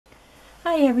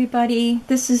Hi everybody,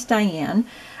 this is Diane.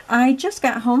 I just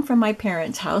got home from my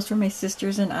parents' house where my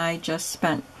sisters and I just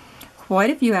spent quite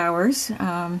a few hours.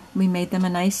 We made them a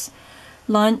nice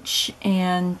lunch,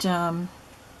 and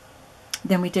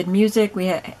then we did music. We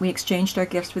exchanged our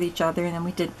gifts with each other, and then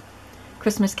we did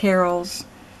Christmas carols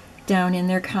down in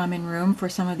their common room for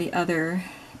some of the other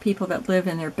people that live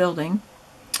in their building.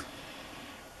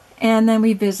 And then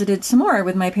we visited some more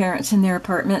with my parents in their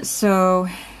apartment. So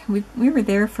we were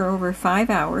there for over 5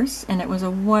 hours, and it was a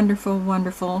wonderful,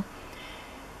 wonderful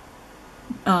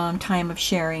time of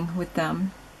sharing with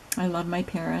them. I love my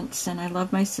parents, and I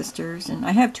love my sisters, and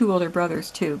I have 2 older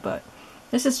brothers too, but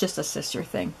this is just a sister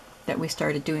thing that we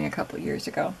started doing a couple years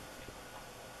ago.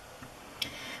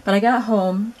 But I got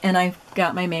home, and I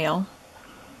got my mail,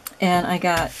 and I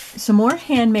got some more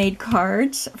handmade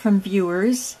cards from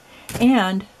viewers,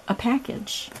 and a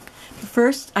package.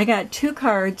 First, I got 2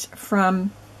 cards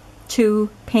from 2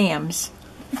 Pams.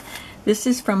 This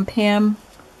is from Pam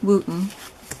Wooten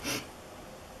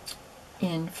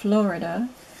in Florida.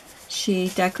 She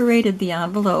decorated the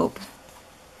envelope,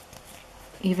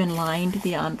 even lined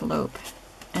the envelope,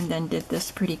 and then did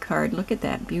this pretty card. Look at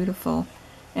that beautiful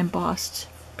embossed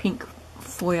pink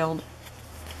foiled.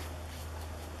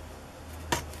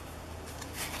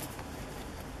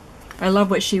 I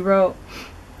love what she wrote,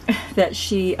 that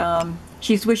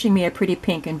she's wishing me a pretty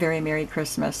pink and very Merry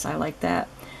Christmas. I like that.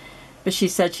 But she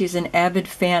said she's an avid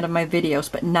fan of my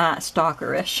videos, but not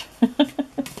stalkerish.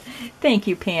 Thank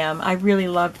you, Pam. I really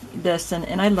love this,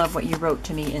 and I love what you wrote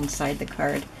to me inside the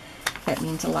card. That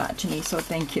means a lot to me, so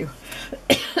thank you.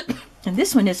 And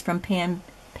this one is from Pam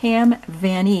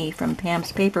Vanny from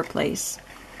Pam's Paper Place.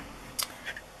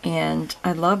 And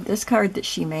I love this card that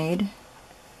she made.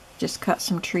 Just cut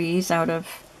some trees out of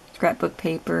scrapbook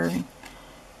paper.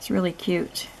 It's really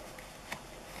cute.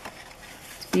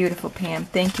 It's beautiful, Pam.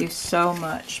 Thank you so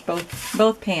much,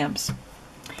 both Pams.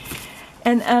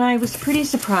 And I was pretty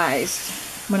surprised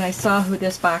when I saw who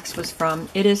this box was from.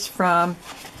 It is from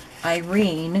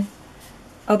Irene,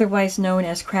 otherwise known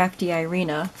as Crafty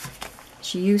Irina.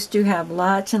 She used to have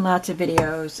lots and lots of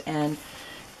videos, and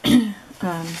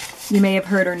you may have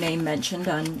heard her name mentioned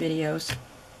on videos.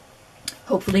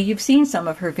 Hopefully you've seen some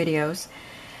of her videos,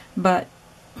 but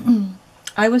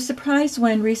I was surprised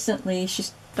when recently she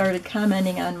started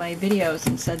commenting on my videos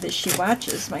and said that she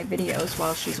watches my videos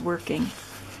while she's working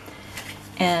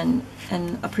and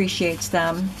appreciates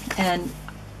them. And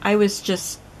I was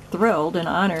just thrilled and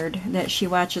honored that she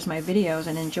watches my videos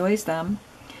and enjoys them,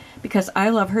 because I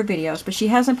love her videos, but she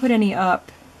hasn't put any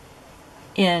up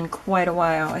in quite a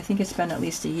while. I think it's been at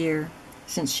least a year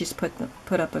since she's put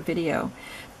up a video,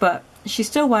 but she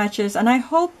still watches, and I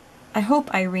hope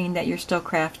Irene that you're still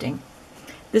crafting.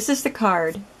 This is the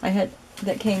card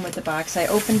that came with the box. I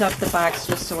opened up the box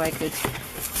just so I could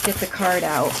get the card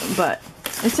out, but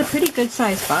it's a pretty good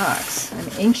sized box. I'm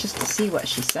anxious to see what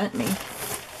she sent me.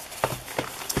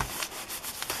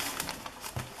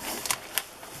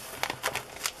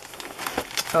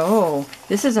 Oh,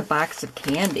 this is a box of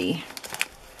candy.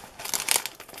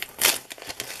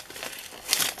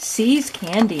 C's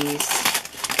Candies.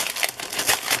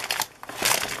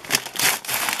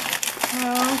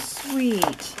 How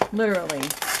sweet, literally.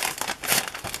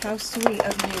 How sweet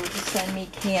of you to send me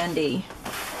candy.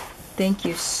 Thank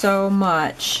you so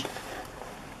much.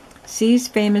 C's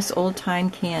Famous Old Time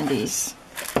Candies.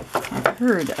 I've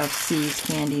heard of C's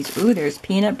Candies. Ooh, there's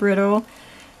peanut brittle.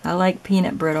 I like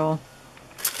peanut brittle.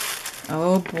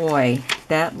 Oh boy,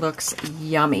 that looks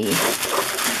yummy.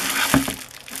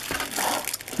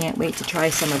 Can't wait to try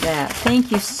some of that.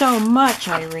 Thank you so much,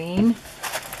 Irene.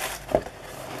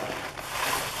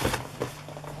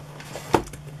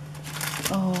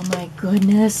 Oh my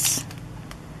goodness.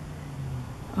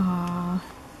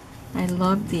 I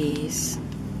love these.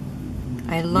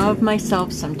 I love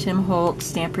myself some Tim Holtz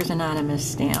Stampers Anonymous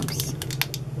stamps.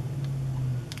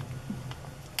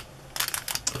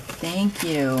 Thank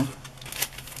you.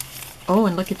 Oh,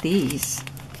 and look at these.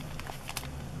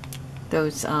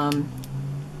 Those kind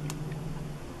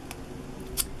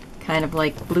of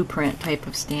like blueprint type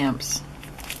of stamps.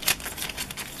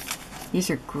 These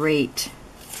are great.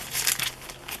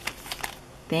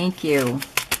 Thank you.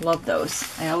 Love those.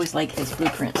 I always like his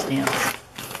blueprint stamps.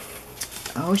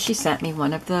 Oh, she sent me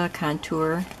one of the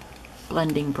contour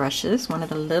blending brushes, one of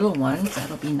the little ones.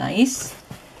 That'll be nice.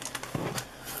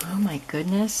 Oh my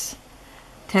goodness.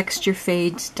 Texture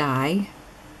Fades die.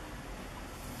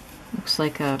 Looks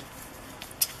like a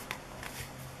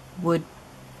wood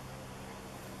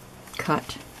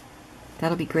cut.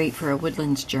 That'll be great for a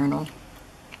woodlands journal.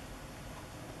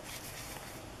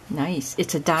 Nice.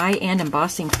 It's a die and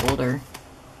embossing folder.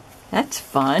 That's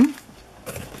fun.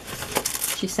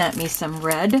 She sent me some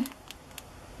red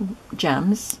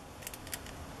gems.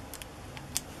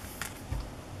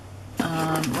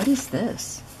 What is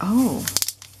this? Oh,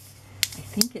 I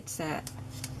think it's that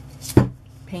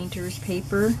painter's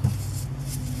paper.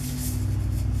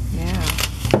 Yeah.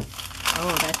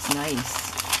 Oh, that's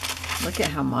nice. Look at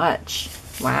how much.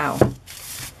 Wow.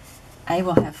 I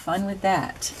will have fun with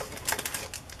that.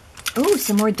 Oh,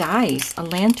 some more dies. A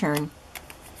lantern.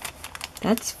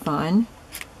 That's fun.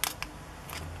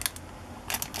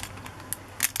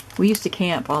 We used to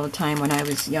camp all the time when I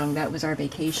was young. That was our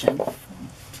vacation.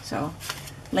 So,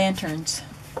 lanterns.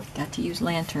 Got to use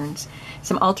lanterns.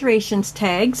 Some alterations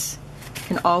tags.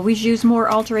 Can always use more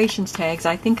alterations tags.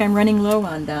 I think I'm running low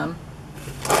on them.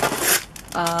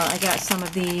 I got some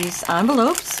of these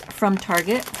envelopes from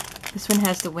Target. This one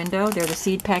has the window. They're the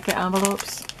seed packet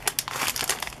envelopes.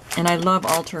 And I love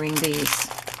altering these.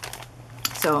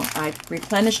 So I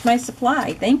replenished my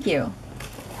supply. Thank you.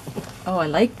 Oh, I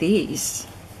like these.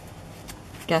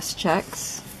 Guest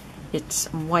checks. It's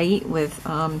white with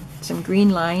some green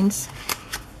lines.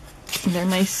 And they're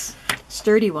nice,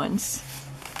 sturdy ones.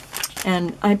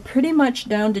 And I'm pretty much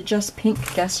down to just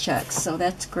pink guest checks, so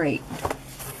that's great.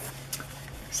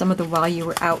 Some of the While You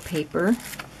Were Out paper.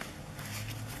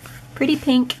 Pretty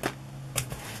pink.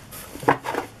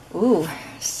 Ooh,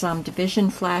 some Division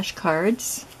Flash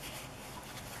cards.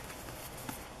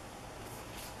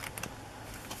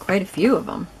 Quite a few of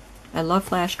them. I love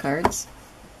flash cards.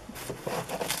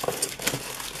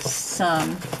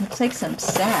 Some, looks like some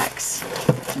sacks.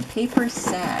 Some paper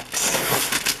sacks.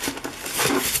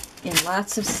 In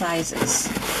lots of sizes.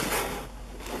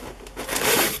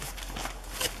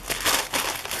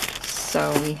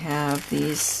 So we have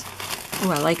these.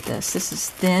 Oh, I like this. This is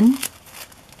thin.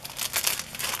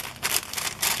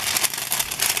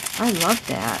 I love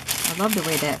that. I love the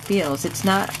way that feels. It's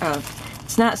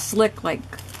not slick like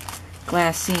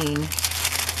glassine.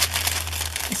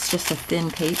 It's just a thin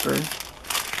paper.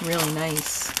 Really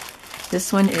nice.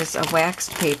 This one is a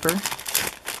waxed paper.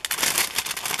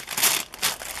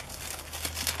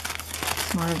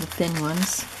 More of the thin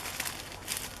ones.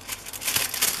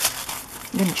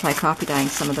 I'm going to try copy dyeing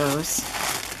some of those.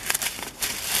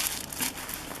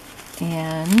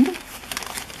 And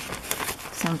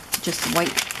some just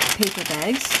white paper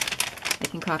bags. I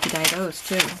can copy dye those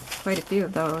too. Quite a few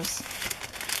of those.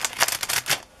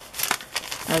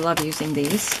 I love using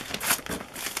these.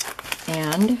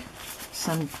 And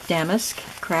some damask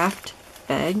craft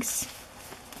bags.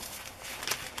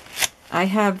 I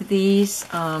have these,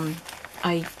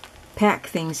 I pack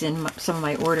things in some of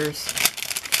my orders.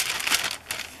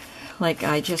 Like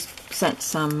I just sent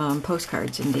some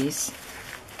postcards in these.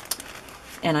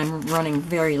 And I'm running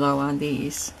very low on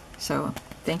these. So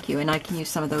thank you. And I can use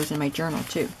some of those in my journal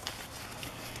too.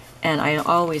 And I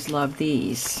always love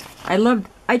these.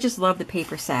 I just love the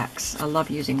paper sacks. I love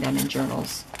using them in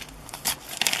journals.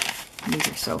 These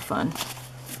are so fun.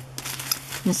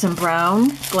 And some brown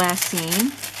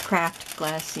glassine, craft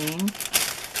glassine.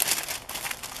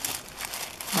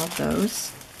 Love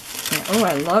those. And, oh,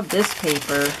 I love this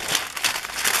paper.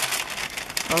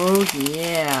 Oh,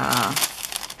 yeah.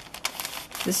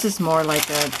 This is more like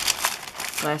a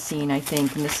glassine, I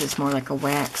think, and this is more like a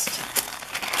waxed.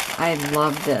 I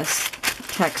love this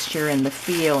texture and the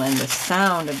feel and the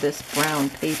sound of this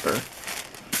brown paper.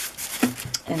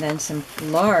 And then some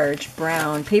large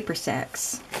brown paper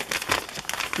sacks.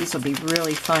 These will be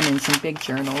really fun in some big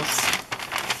journals.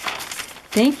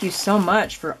 Thank you so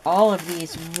much for all of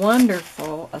these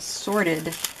wonderful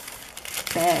assorted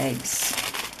bags.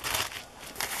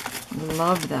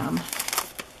 Love them.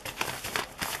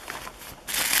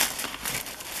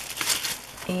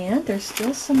 And there's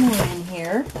still some more in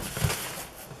here.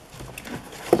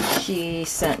 She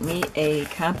sent me a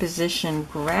composition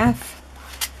graph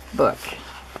book.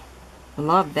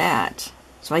 Love that.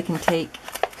 So I can take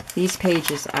these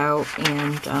pages out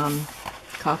and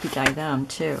copy dye them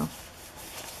too.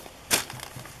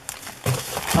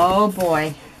 Oh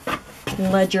boy.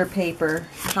 Ledger paper,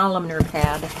 columnar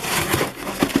pad.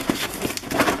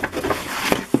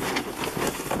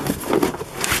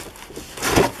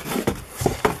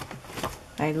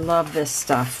 I love this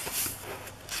stuff.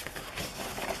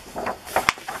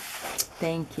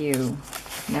 Thank you.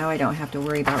 Now I don't have to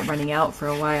worry about running out for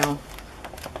a while.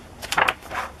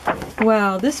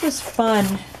 Wow, this was fun.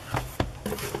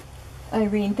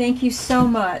 Irene, thank you so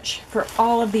much for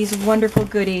all of these wonderful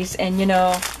goodies. And you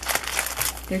know,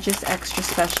 they're just extra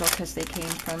special because they came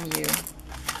from you.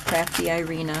 Crafty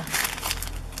Irina.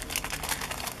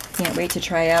 Can't wait to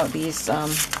try out these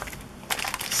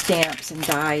stamps and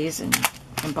dies and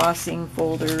embossing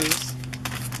folders,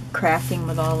 crafting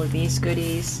with all of these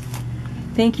goodies.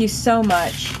 Thank you so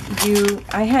much.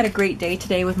 I had a great day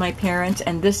today with my parents,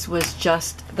 and this was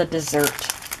just the dessert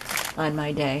on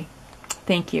my day.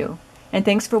 Thank you. And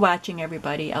thanks for watching,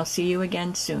 everybody. I'll see you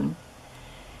again soon.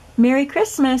 Merry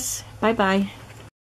Christmas. Bye-bye.